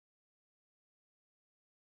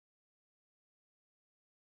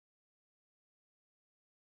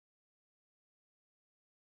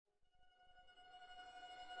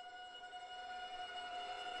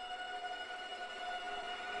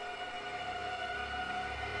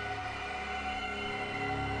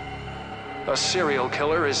A serial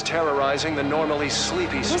killer is terrorizing the normally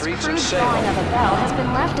sleepy streets of This Salem. crude drawing of a bell has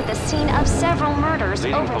been left at the scene of several murders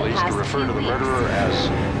Leading over the police past to refer few to the weeks. murderer as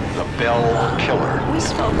the Bell Killer. We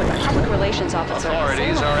spoke with a public relations officer.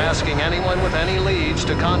 Authorities are asking anyone with any leads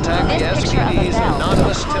to contact the This picture of a SPD's bell,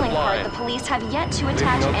 anonymous a tip calling card line. the police have yet to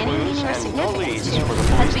attach no any clues meaning or and no significance leads to, for the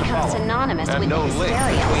has police to become follow. synonymous And with no the link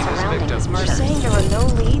hysteria between his surrounding victims. his You're murder. saying there are no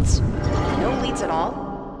leads? No leads at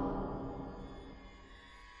all?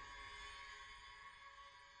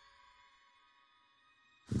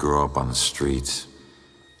 Grow up on the streets,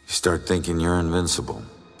 you start thinking you're invincible.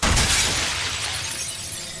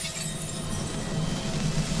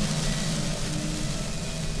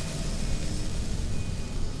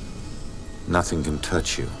 Nothing can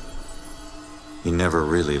touch you. You never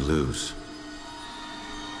really lose.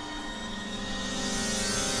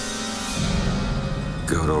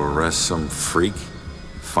 Go to arrest some freak,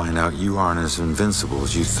 find out you aren't as invincible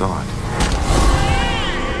as you thought.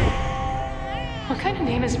 What kind of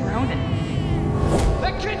name is Ronan?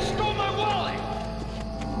 That kid stole my wallet!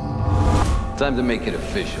 Time to make it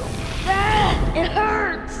official. It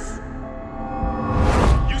hurts!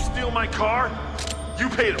 You steal my car, you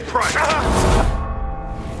pay the price.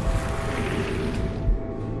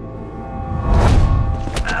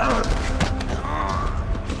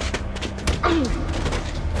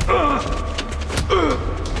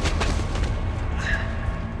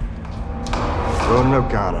 Ronan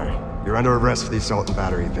O'Connor, you're under arrest for the assault and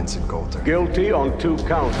battery of Vincent Coulter. Guilty on 2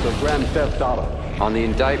 counts of grand theft auto. On the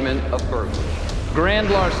indictment of burglary. Grand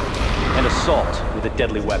larceny and assault with a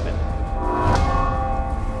deadly weapon.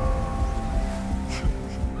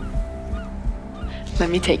 Let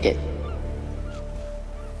me take it.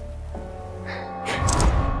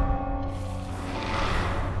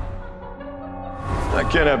 I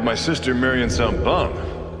can't have my sister marrying some bum,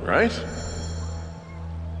 right?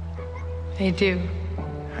 They do.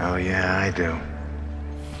 Hell yeah, I do.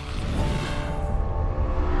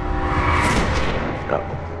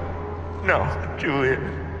 No, Julia.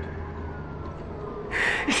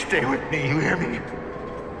 Stay with me, you hear me?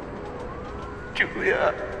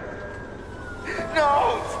 Julia.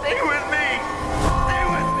 No, stay with me. Stay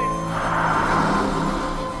with me.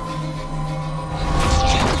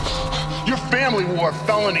 Your family wore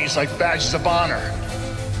felonies like badges of honor.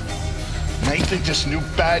 Now you think this new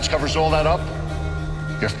badge covers all that up?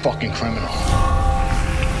 You're a fucking criminal.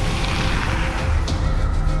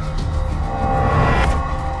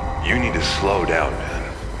 You need to slow down,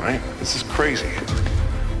 man. Right? This is crazy.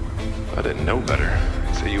 If I didn't know better,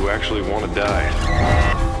 I'd say you actually want to die.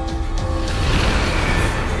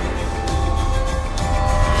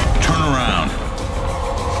 Turn around.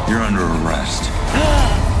 You're under arrest.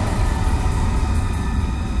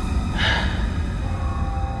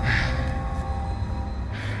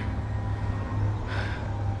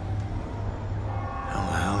 How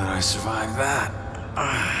the hell did I survive that?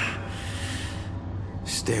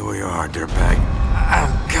 Stay where you are, dirtbag.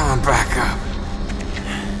 I'm coming back up.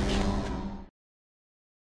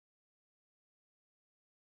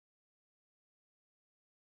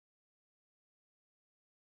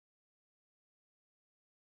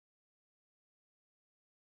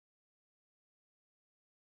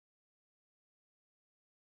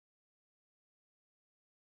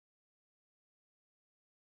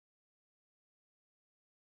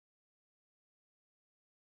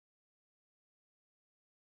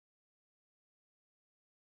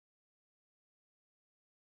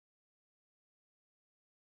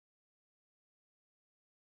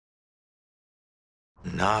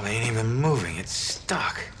 Knob ain't even moving, it's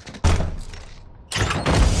stuck.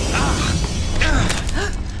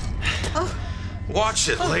 Watch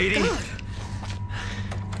it, lady.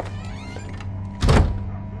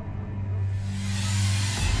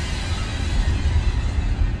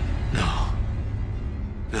 No.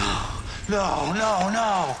 No. No, no,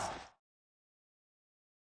 no.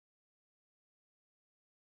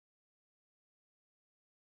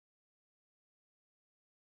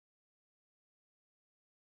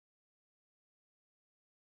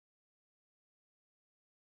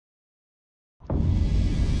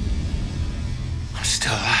 I'm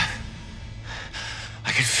still alive.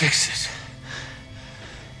 I can fix it.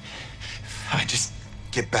 If I just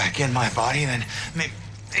get back in my body, then maybe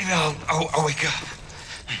I'll wake up.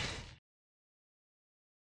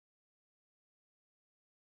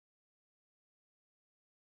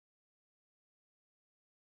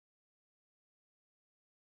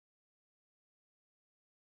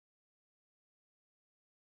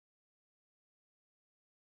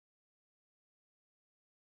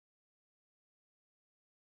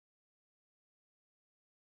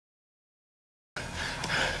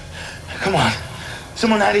 Come Come on.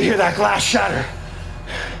 Someone had to hear that glass shatter.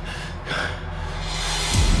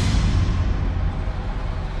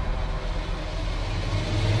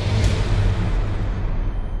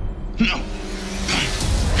 No.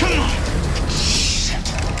 Come on.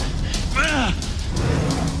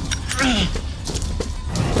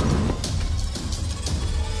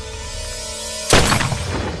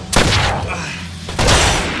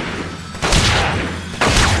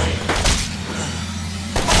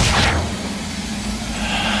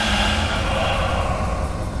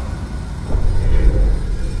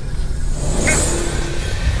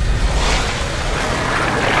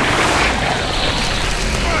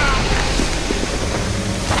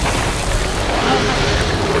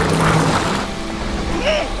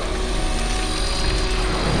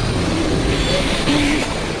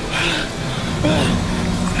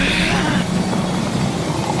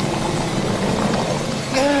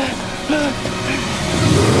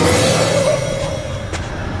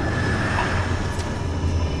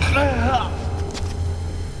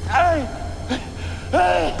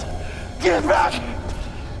 Get back!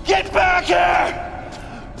 Get back here!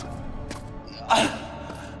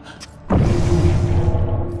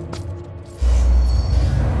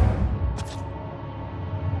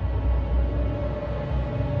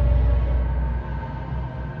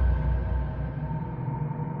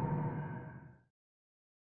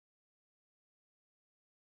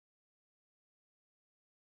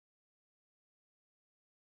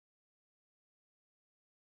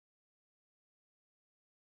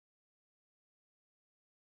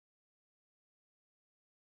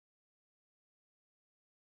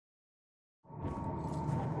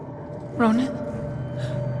 Ronan?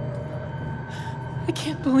 I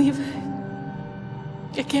can't believe it.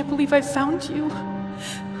 I can't believe I found you.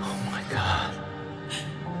 Oh my God.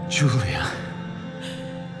 Julia.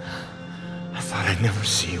 I thought I'd never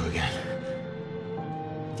see you again.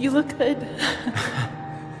 You look good.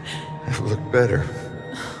 Never looked better.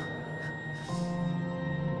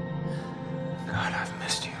 God, I've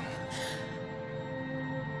missed you.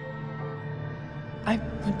 I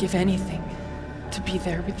would give anything to be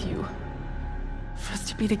there with you. For us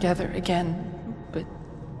to be together again, but...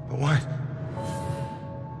 But what?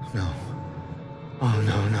 No. Oh,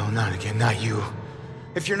 no, not again, not you.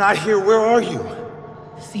 If you're not here, where are you?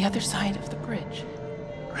 It's the other side of the bridge.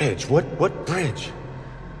 Bridge? What bridge?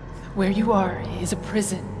 Where you are is a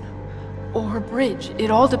prison. Or a bridge.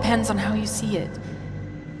 It all depends on how you see it.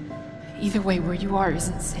 Either way, where you are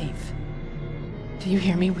isn't safe. Do you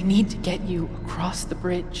hear me? We need to get you across the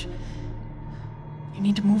bridge. You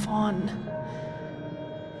need to move on.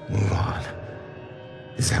 Move on?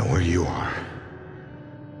 Is that where you are?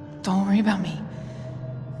 Don't worry about me.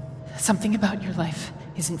 Something about your life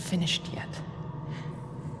isn't finished yet.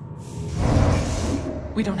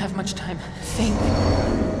 We don't have much time. Think.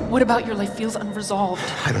 What about your life feels unresolved?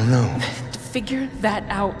 I don't know. To figure that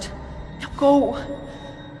out. Now go.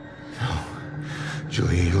 No.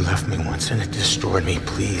 Julia, you left me once and it destroyed me.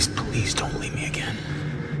 Please don't leave me again.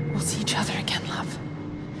 We'll see each other again, love.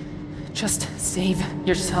 Just save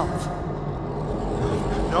yourself.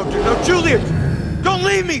 No, Julia! Don't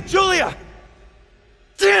leave me, Julia!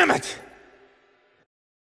 Damn it!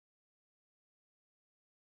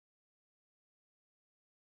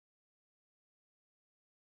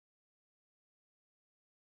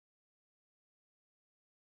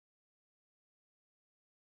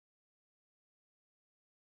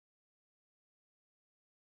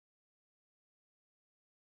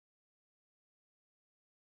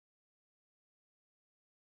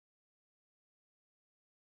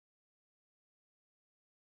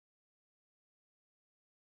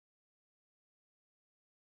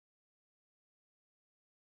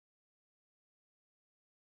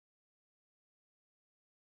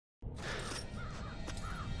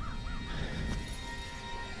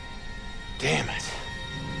 Damn it.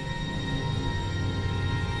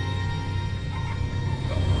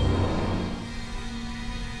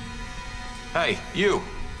 Hey, you!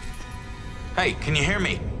 Hey, can you hear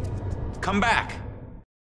me? Come back!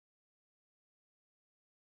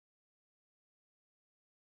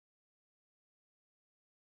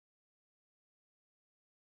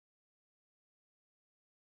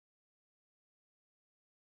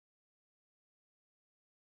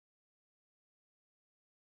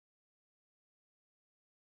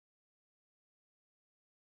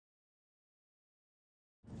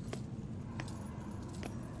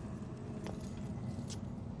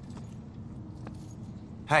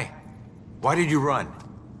 Hey, why did you run?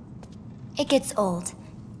 It gets old,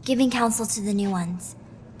 giving counsel to the new ones.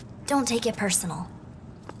 Don't take it personal.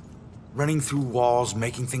 Running through walls,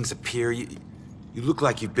 making things appear, You look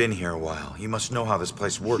like you've been here a while. You must know how this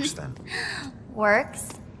place works then. Works?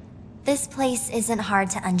 This place isn't hard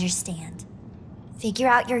to understand. Figure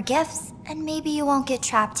out your gifts, and maybe you won't get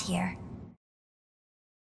trapped here.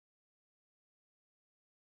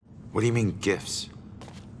 What do you mean, gifts?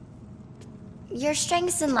 Your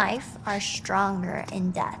strengths in life are stronger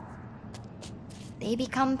in death. They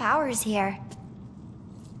become powers here.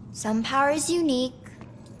 Some powers unique,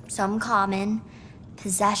 some common.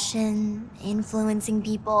 Possession, influencing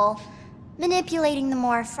people, manipulating the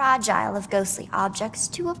more fragile of ghostly objects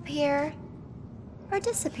to appear or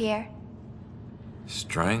disappear.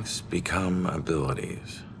 Strengths become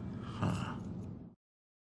abilities. Huh.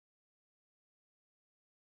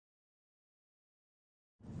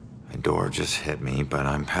 A door just hit me, but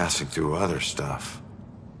I'm passing through other stuff.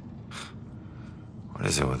 What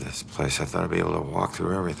is it with this place? I thought I'd be able to walk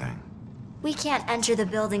through everything. We can't enter the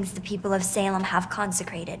buildings the people of Salem have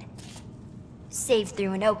consecrated, save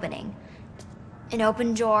through an opening. An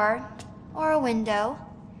open door, or a window.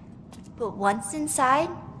 But once inside,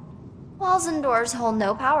 walls and doors hold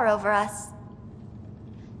no power over us.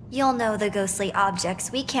 You'll know the ghostly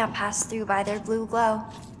objects we can't pass through by their blue glow.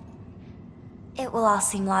 It will all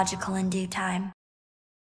seem logical in due time.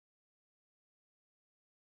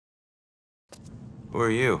 Who are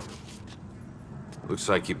you? Looks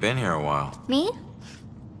like you've been here a while. Me?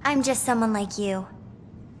 I'm just someone like you.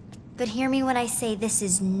 But hear me when I say this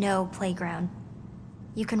is no playground.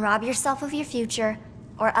 You can rob yourself of your future,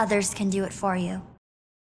 or others can do it for you.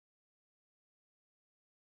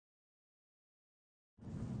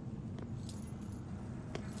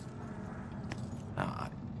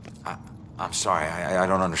 I'm sorry, I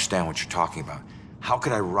don't understand what you're talking about. How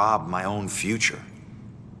could I rob my own future?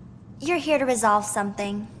 You're here to resolve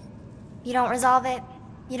something. You don't resolve it,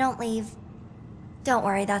 you don't leave. Don't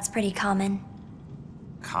worry, that's pretty common.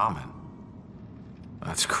 Common?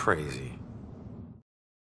 That's crazy.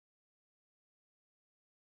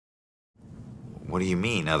 What do you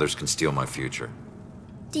mean others can steal my future?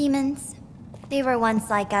 Demons. They were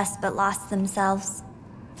once like us but lost themselves.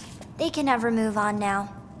 They can never move on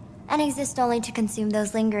now, and exist only to consume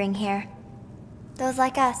those lingering here. Those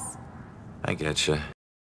like us. I getcha.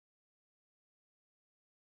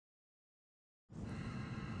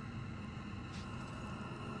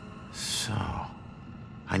 So,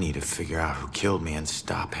 I need to figure out who killed me and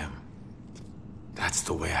stop him. That's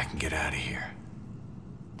the way I can get out of here.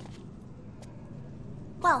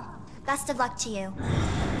 Well, best of luck to you.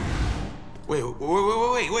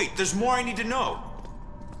 Wait, there's more I need to know.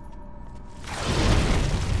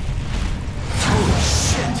 Holy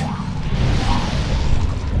shit!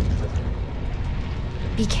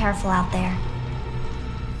 Be careful out there.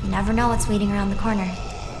 You never know what's waiting around the corner.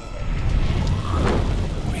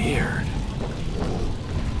 Weird.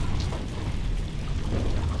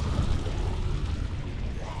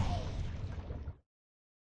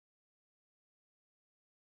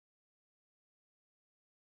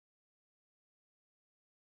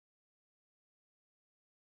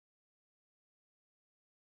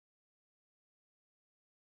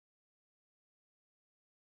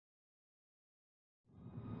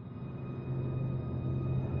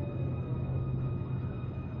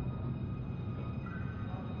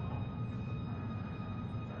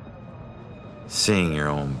 Seeing your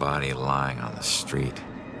own body lying on the street.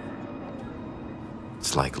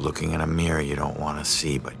 It's like looking in a mirror you don't want to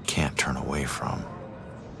see but can't turn away from.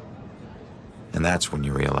 And that's when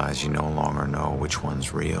you realize you no longer know which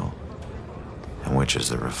one's real and which is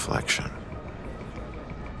the reflection.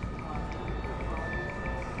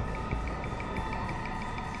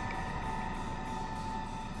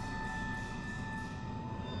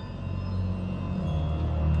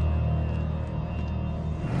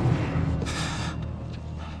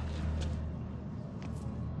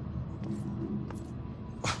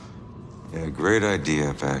 Yeah, great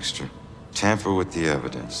idea, Baxter. Tamper with the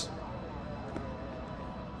evidence.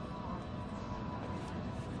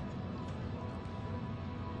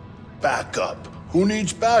 Backup. Who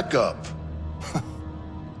needs backup?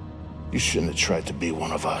 You shouldn't have tried to be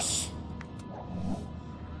one of us.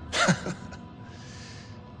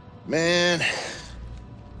 Man,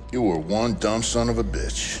 you were one dumb son of a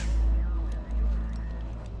bitch.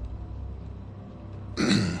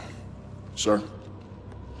 Sir?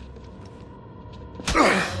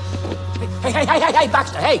 Hey,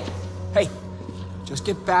 Baxter, hey! Hey, just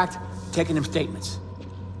get back to taking them statements.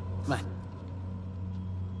 Come on.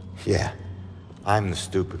 Yeah, I'm the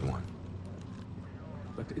stupid one.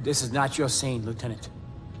 Look, this is not your scene, Lieutenant.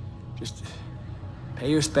 Just pay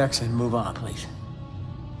your respects and move on, please.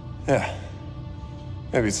 Yeah.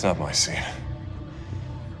 Maybe it's not my scene.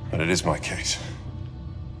 But it is my case.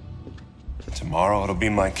 Tomorrow it'll be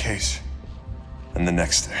my case. And the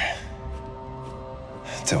next day.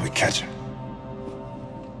 Until we catch him.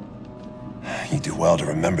 You do well to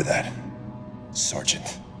remember that,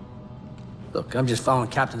 Sergeant. Look, I'm just following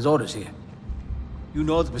Captain's orders here. You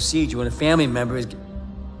know the procedure when a family member is...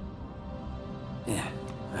 Yeah,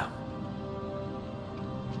 well...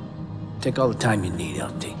 Take all the time you need,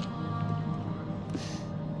 LT.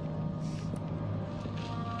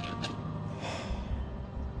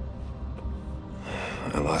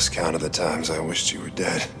 I lost count of the times I wished you were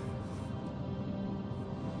dead.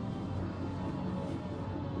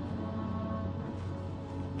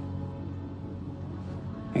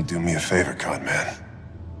 You do me a favor, con man.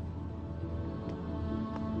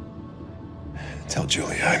 Tell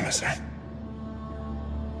Julie I miss her.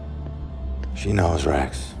 She knows,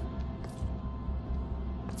 Rex.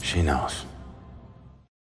 She knows.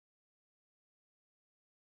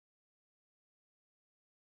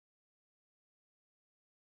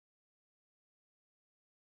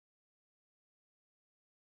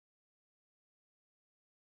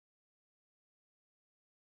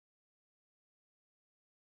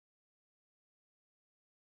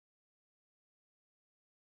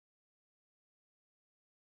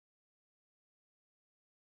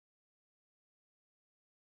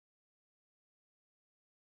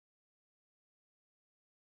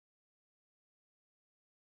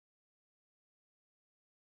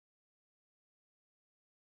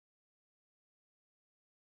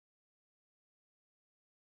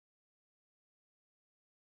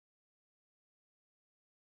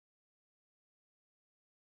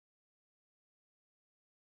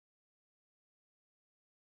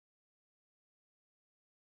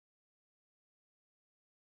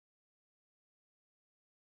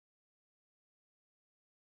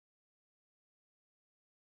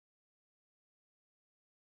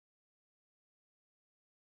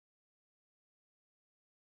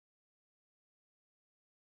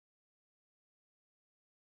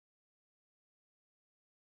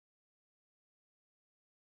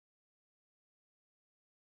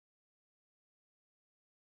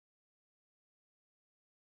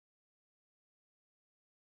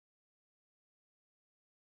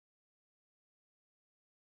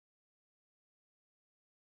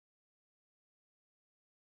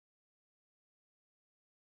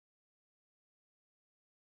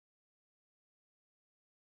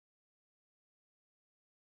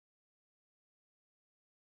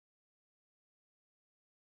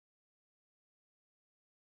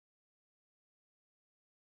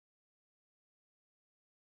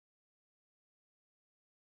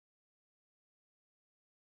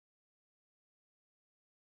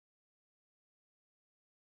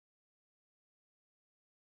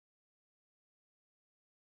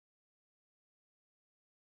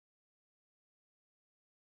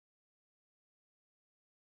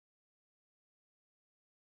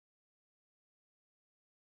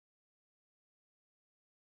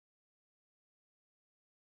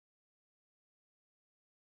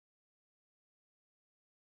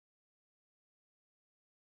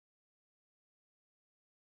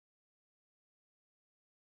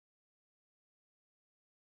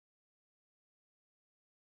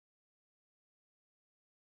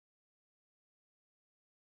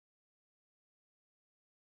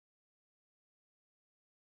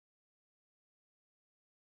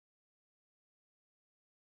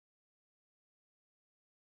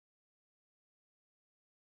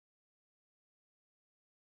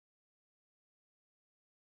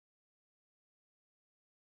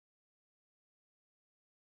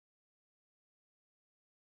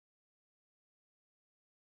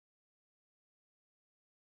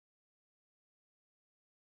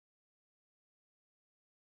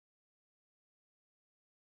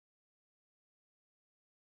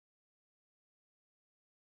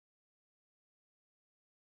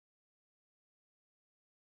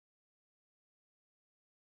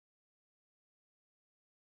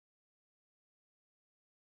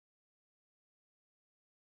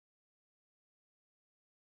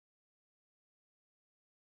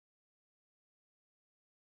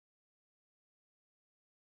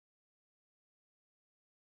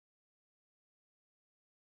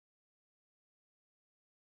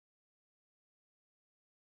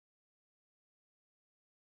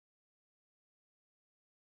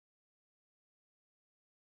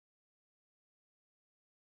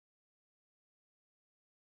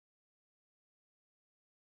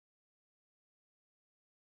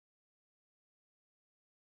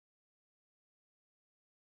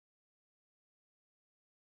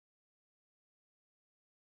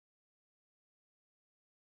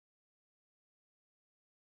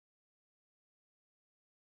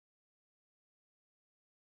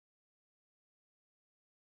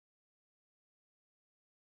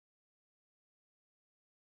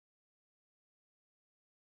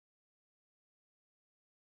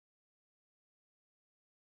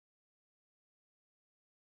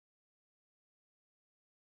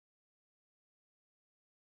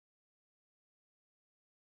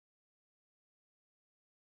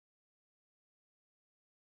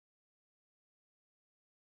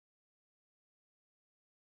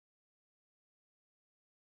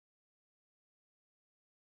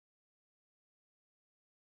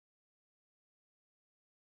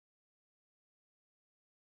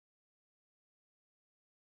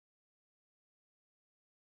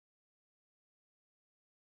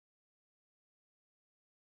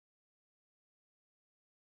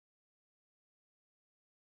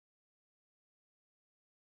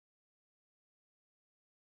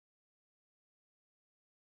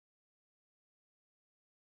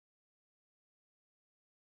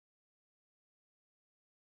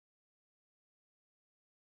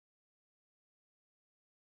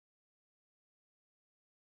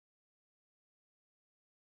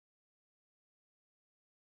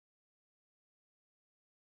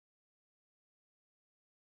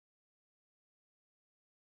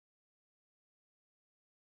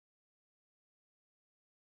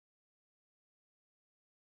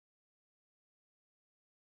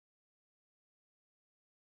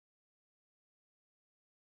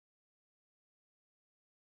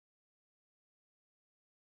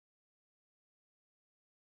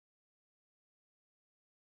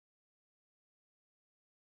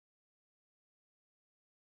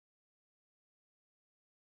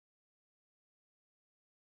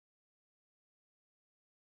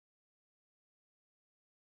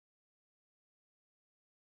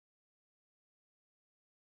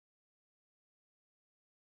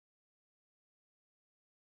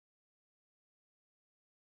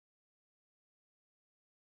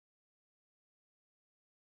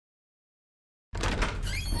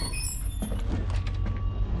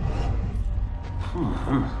 Hey,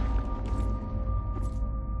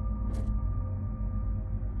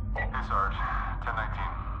 Sarge. 1019.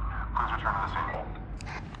 Please return to the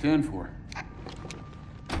scene. 10-4.